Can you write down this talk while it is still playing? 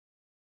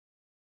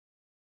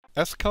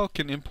S-CALC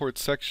can import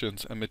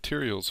sections and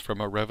materials from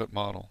a Revit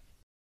model.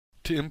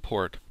 To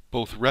import,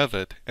 both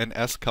Revit and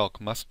S-CALC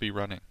must be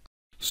running.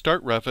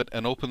 Start Revit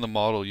and open the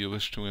model you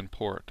wish to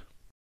import.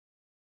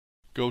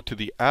 Go to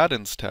the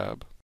Add-ins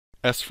tab,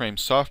 S-Frame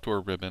Software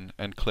ribbon,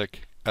 and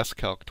click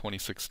S-CALC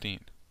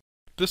 2016.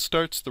 This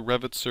starts the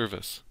Revit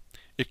service.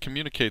 It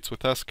communicates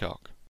with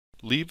S-CALC.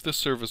 Leave the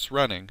service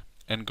running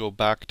and go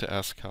back to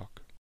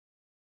S-CALC.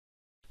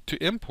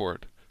 To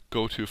import,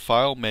 go to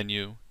File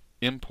menu,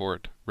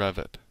 Import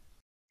Revit.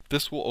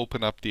 This will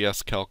open up the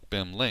S-CALC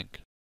BIM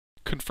link.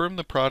 Confirm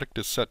the product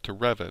is set to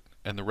Revit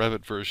and the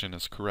Revit version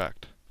is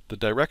correct. The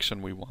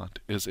direction we want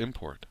is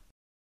Import.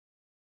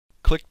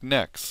 Click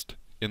Next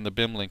in the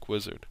BIM link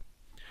wizard.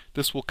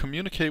 This will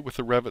communicate with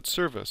the Revit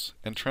service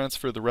and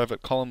transfer the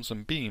Revit columns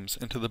and beams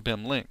into the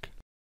BIM link.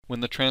 When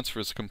the transfer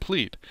is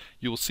complete,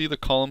 you will see the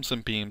columns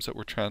and beams that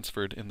were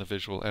transferred in the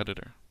visual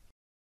editor.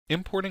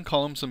 Importing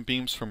columns and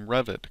beams from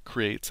Revit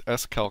creates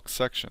S-CALC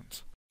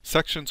sections.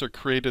 Sections are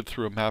created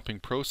through a mapping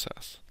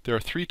process. There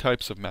are three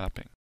types of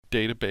mapping: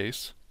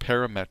 database,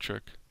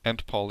 parametric,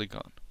 and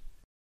polygon.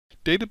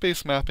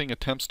 Database mapping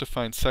attempts to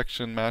find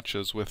section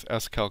matches with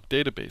S-CALC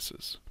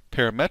databases.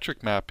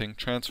 Parametric mapping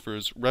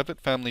transfers Revit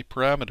family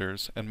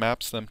parameters and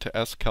maps them to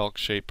S-CALC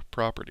shape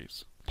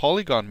properties.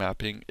 Polygon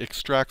mapping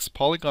extracts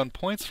polygon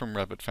points from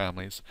Revit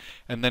families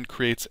and then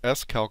creates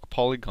S-CALC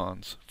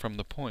polygons from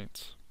the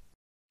points.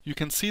 You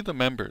can see the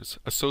members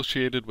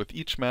associated with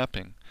each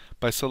mapping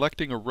by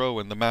selecting a row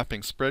in the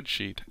mapping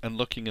spreadsheet and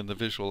looking in the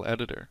visual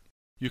editor.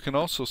 You can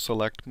also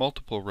select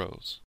multiple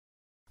rows.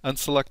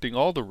 Unselecting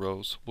all the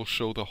rows will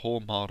show the whole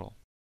model.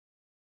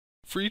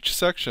 For each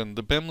section,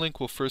 the BIM link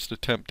will first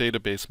attempt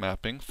database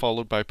mapping,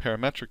 followed by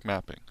parametric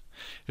mapping.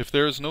 If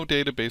there is no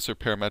database or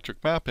parametric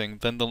mapping,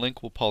 then the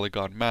link will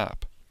polygon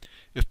map.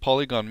 If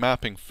polygon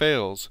mapping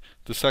fails,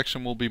 the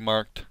section will be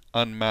marked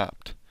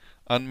unmapped.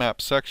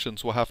 Unmapped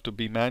sections will have to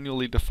be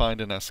manually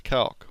defined in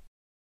S-CALC.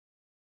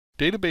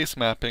 Database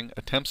mapping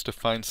attempts to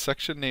find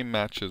section name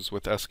matches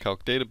with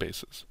S-CALC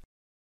databases.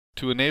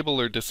 To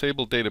enable or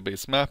disable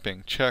database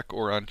mapping, check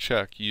or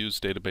uncheck Use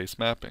Database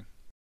Mapping.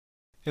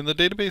 In the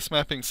database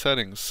mapping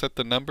settings, set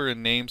the number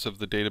and names of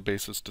the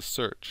databases to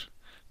search.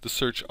 The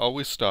search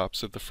always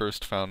stops at the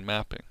first found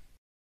mapping.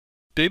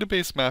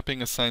 Database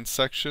mapping assigns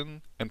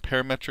section and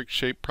parametric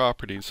shape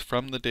properties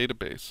from the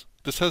database.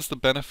 This has the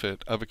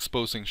benefit of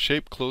exposing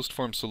shape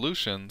closed-form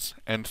solutions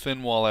and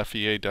thin-wall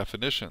FEA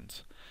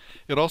definitions.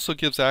 It also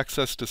gives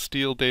access to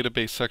steel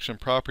database section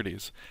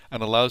properties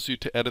and allows you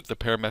to edit the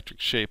parametric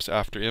shapes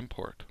after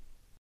import.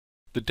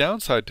 The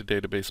downside to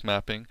database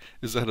mapping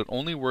is that it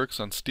only works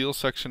on steel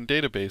section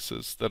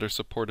databases that are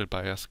supported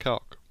by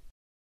S-CALC.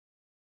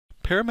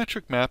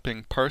 Parametric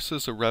mapping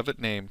parses a Revit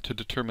name to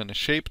determine a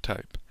shape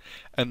type,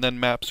 and then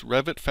maps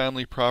Revit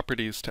family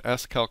properties to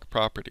S-CALC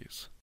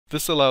properties.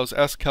 This allows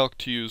S-CALC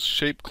to use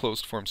shape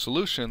closed-form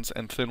solutions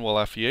and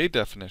thin-wall FEA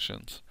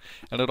definitions,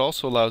 and it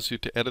also allows you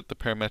to edit the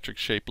parametric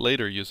shape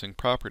later using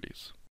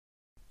properties.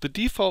 The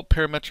default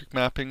parametric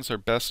mappings are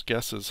best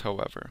guesses,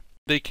 however.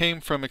 They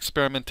came from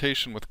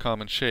experimentation with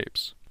common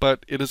shapes,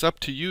 but it is up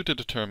to you to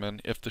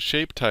determine if the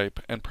shape type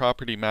and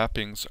property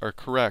mappings are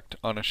correct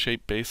on a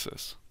shape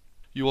basis.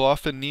 You will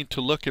often need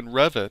to look in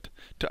Revit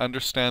to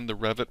understand the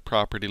Revit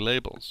property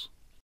labels.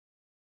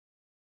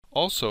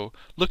 Also,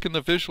 look in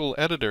the visual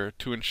editor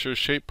to ensure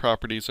shape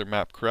properties are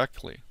mapped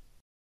correctly.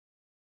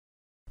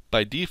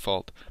 By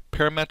default,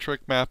 parametric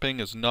mapping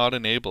is not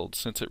enabled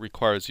since it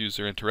requires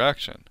user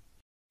interaction.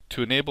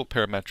 To enable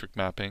parametric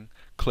mapping,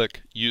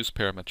 click Use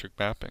Parametric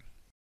Mapping.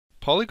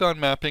 Polygon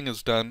mapping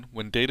is done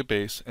when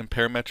database and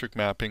parametric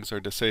mappings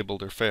are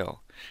disabled or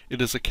fail. It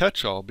is a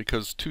catch-all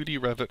because 2D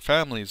Revit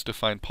families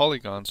define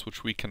polygons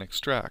which we can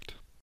extract.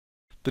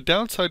 The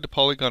downside to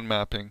polygon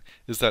mapping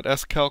is that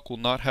S-CALC will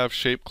not have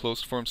shape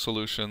closed-form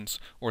solutions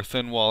or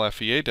thin-wall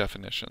FEA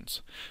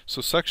definitions,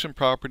 so section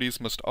properties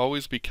must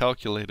always be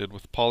calculated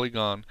with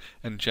polygon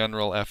and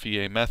general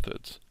FEA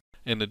methods.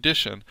 In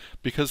addition,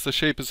 because the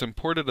shape is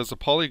imported as a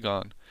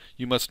polygon,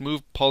 you must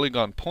move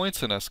polygon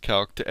points in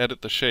S-CALC to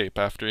edit the shape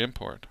after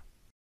import.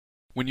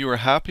 When you are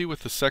happy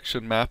with the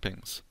section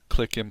mappings,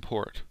 click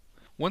Import.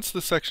 Once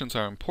the sections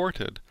are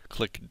imported,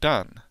 click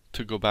Done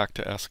to go back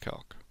to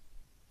S-CALC.